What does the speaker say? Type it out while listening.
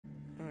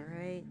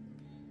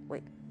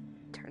Wait,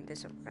 turn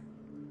this around.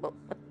 What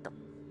the?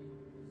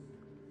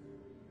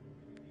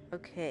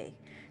 Okay,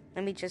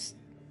 let me just.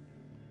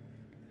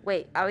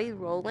 Wait, are we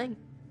rolling?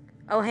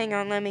 Oh, hang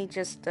on, let me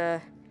just,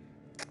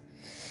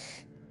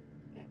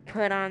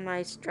 put on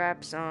my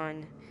straps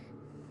on.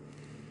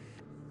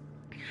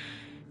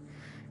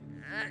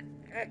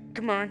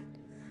 Come on.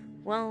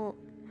 Well,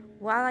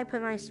 while I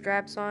put my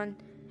straps on,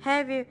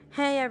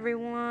 hey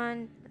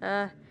everyone.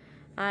 I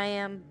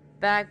am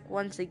back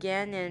once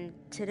again, and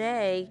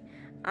today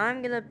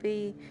I'm gonna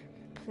be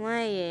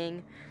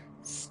playing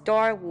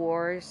Star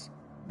Wars,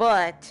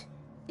 but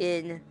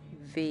in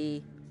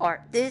VR.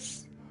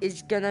 This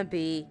is gonna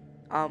be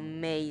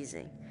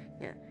amazing.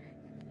 Yeah.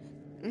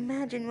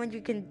 Imagine what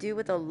you can do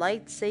with a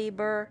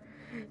lightsaber,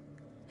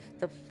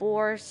 the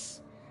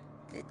Force.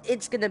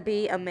 It's gonna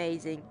be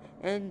amazing.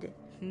 And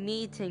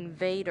meeting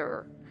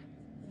Vader.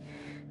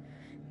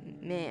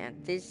 Man,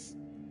 this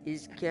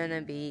is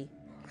gonna be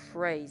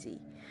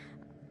crazy.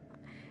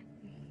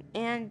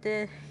 And,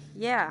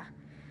 yeah.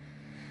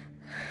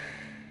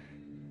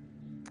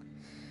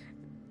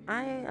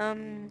 I,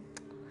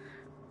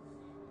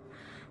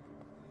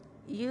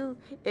 you,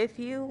 if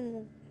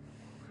you,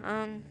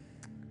 um,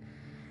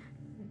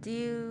 do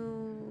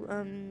you,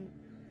 uh,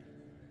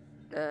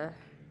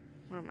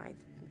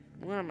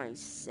 what am I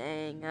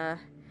saying?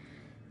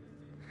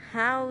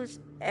 How's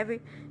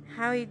every,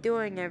 how are you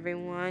doing,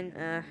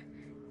 everyone?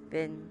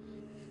 Been,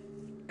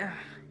 uh,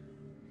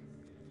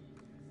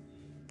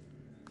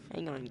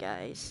 hang on,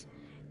 guys.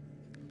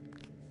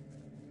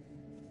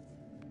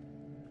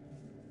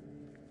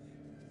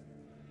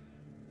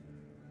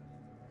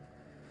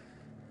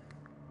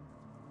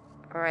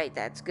 Alright,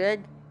 that's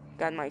good.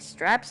 Got my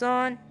straps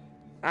on.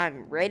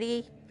 I'm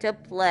ready to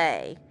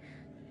play.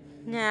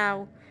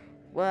 Now,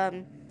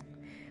 um,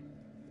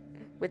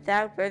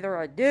 without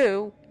further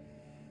ado,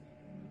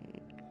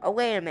 oh,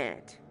 wait a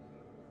minute.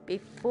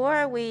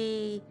 Before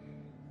we,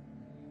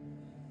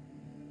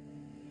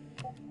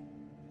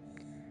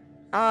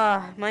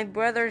 my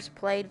brothers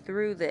played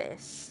through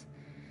this.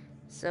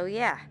 So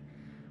yeah,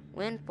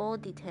 Windfall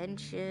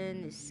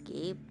Detention,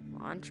 Escape,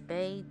 Launch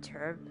Bay,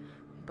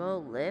 Turbo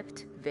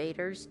Lift,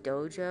 Vader's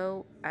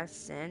Dojo,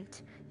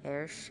 Ascent,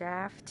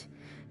 Airshaft,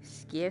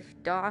 Skiff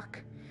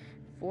Dock,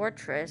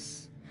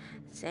 Fortress,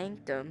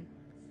 Sanctum,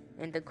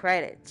 and the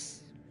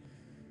credits.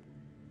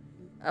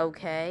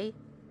 Okay.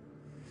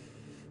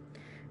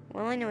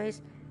 Well,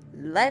 anyways,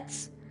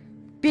 let's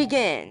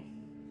begin.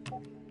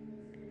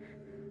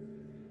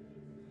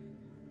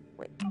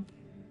 Wait.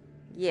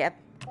 Yep,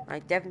 I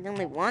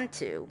definitely want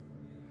to.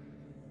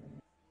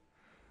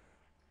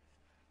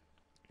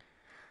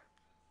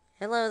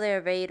 Hello there,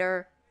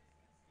 Vader.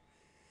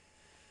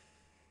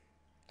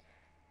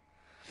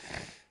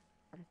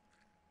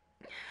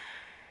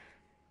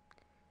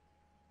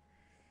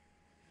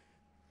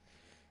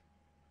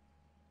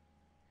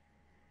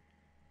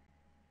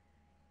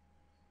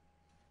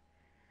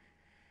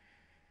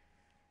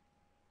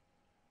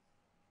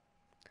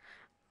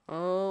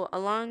 Oh, a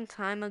long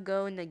time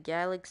ago in a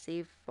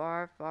galaxy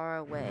far, far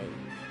away.